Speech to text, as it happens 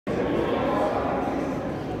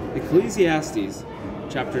Ecclesiastes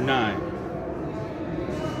Chapter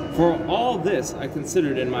 9. For all this I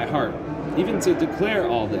considered in my heart, even to declare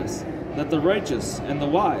all this, that the righteous and the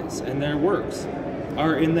wise and their works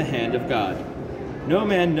are in the hand of God. No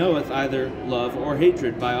man knoweth either love or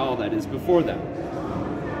hatred by all that is before them.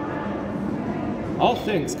 All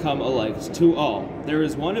things come alike to all. There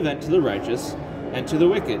is one event to the righteous, and to the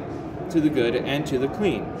wicked, to the good, and to the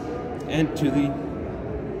clean, and to the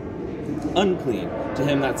unclean, to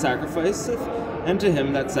him that sacrificeth, and to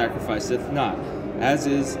him that sacrificeth not. As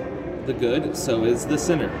is the good, so is the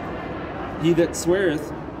sinner. He that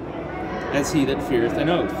sweareth, as he that feareth an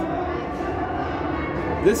oath.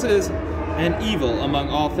 This is an evil among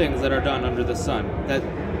all things that are done under the sun, that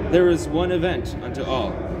there is one event unto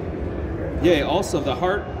all. Yea, also the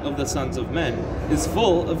heart of the sons of men is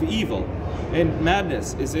full of evil, and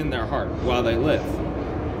madness is in their heart while they live.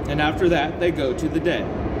 And after that they go to the dead.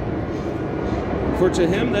 For to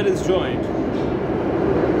him that is joined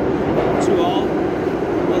to all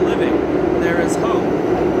the living there is hope.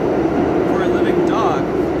 For a living dog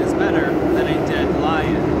is better than a dead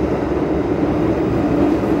lion.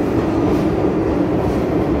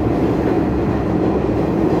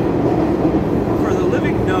 For the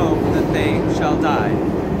living know that they shall die,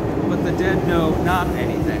 but the dead know not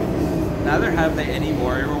anything, neither have they any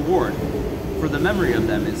more a reward, for the memory of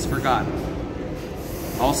them is forgotten.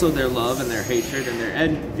 Also their love and their hatred and their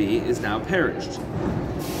envy is now perished.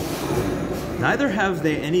 Neither have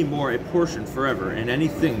they any more a portion forever in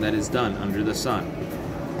anything that is done under the sun.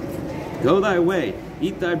 Go thy way,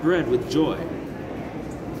 eat thy bread with joy,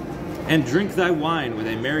 and drink thy wine with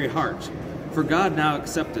a merry heart, for God now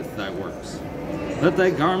accepteth thy works. Let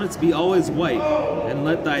thy garments be always white, and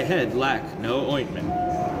let thy head lack no ointment.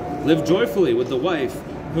 Live joyfully with the wife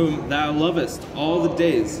whom thou lovest all the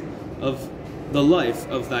days of the life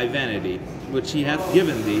of thy vanity, which he hath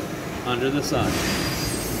given thee under the sun.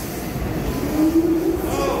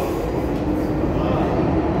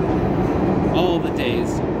 All the days.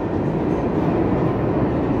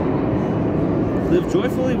 Live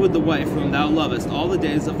joyfully with the wife whom thou lovest all the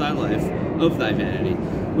days of thy life of thy vanity,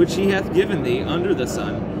 which he hath given thee under the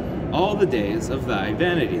sun, all the days of thy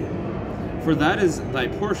vanity. For that is thy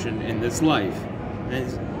portion in this life,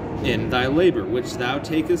 and in thy labor, which thou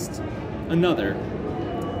takest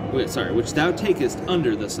which thou takest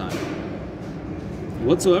under the sun.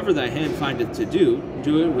 Whatsoever thy hand findeth to do,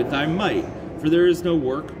 do it with thy might, for there is no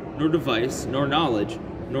work, nor device, nor knowledge,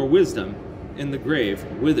 nor wisdom in the grave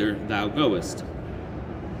whither thou goest.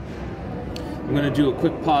 I'm going to do a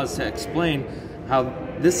quick pause to explain how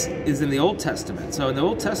this is in the Old Testament. So in the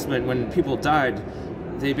Old Testament, when people died,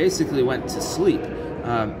 they basically went to sleep,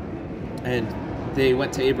 and they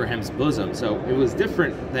went to Abraham's bosom. So it was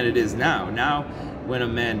different than it is now. Now, when a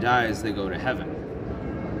man dies, they go to heaven.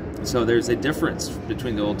 So there's a difference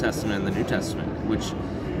between the Old Testament and the New Testament, which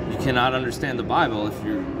you cannot understand the Bible if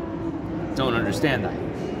you don't understand that.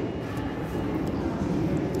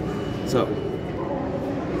 So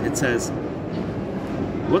it says,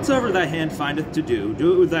 whatsoever thy hand findeth to do,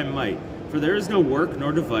 do it with thy might. For there is no work,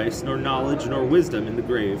 nor device, nor knowledge, nor wisdom in the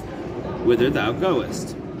grave whither thou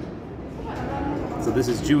goest. So this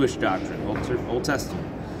is Jewish doctrine, Old Testament.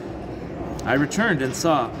 I returned and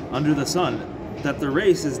saw under the sun that the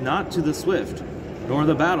race is not to the swift, nor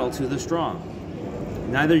the battle to the strong,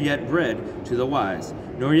 neither yet bread to the wise,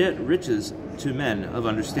 nor yet riches to men of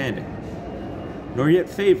understanding, nor yet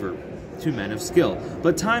favor to men of skill,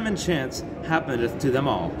 but time and chance happeneth to them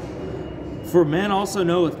all. For man also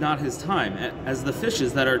knoweth not his time, as the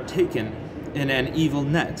fishes that are taken in an evil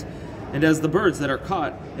net, and as the birds that are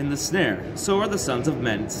caught in the snare, so are the sons of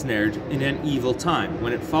men snared in an evil time,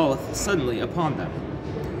 when it falleth suddenly upon them.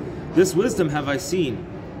 This wisdom have I seen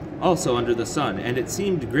also under the sun, and it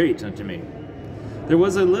seemed great unto me. There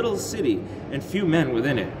was a little city, and few men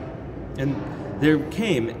within it. And there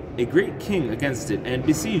came a great king against it, and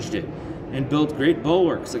besieged it, and built great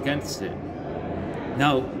bulwarks against it.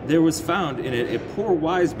 Now there was found in it a poor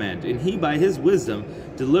wise man, and he by his wisdom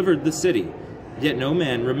delivered the city. Yet no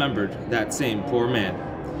man remembered that same poor man.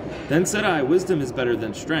 Then said I, wisdom is better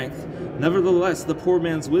than strength. Nevertheless, the poor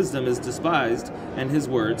man's wisdom is despised, and his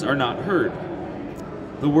words are not heard.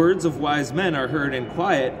 The words of wise men are heard in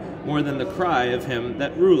quiet, more than the cry of him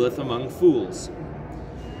that ruleth among fools.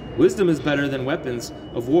 Wisdom is better than weapons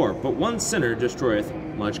of war, but one sinner destroyeth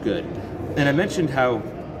much good. And I mentioned how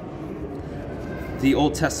the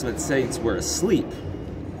Old Testament saints were asleep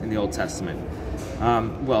in the Old Testament.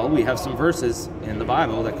 Well, we have some verses in the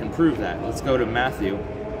Bible that can prove that. Let's go to Matthew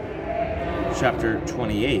chapter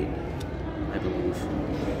 28, I believe.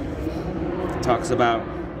 It talks about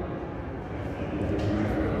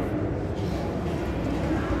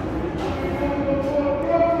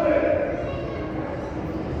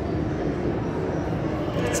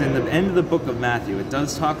it's in the end of the book of Matthew. It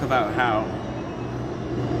does talk about how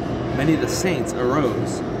many of the saints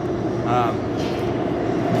arose from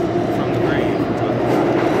the grave.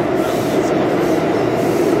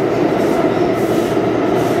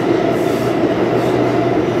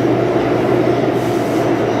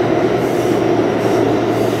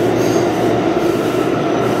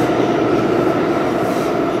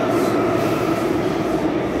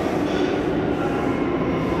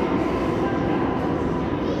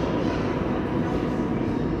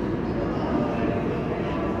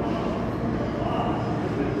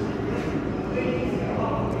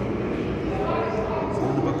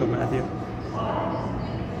 Of Matthew.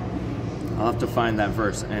 I'll have to find that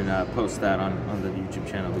verse and post that on the YouTube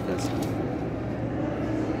channel, because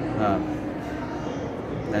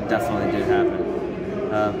that definitely did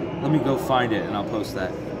happen. Let me go find it and I'll post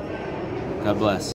that. God bless.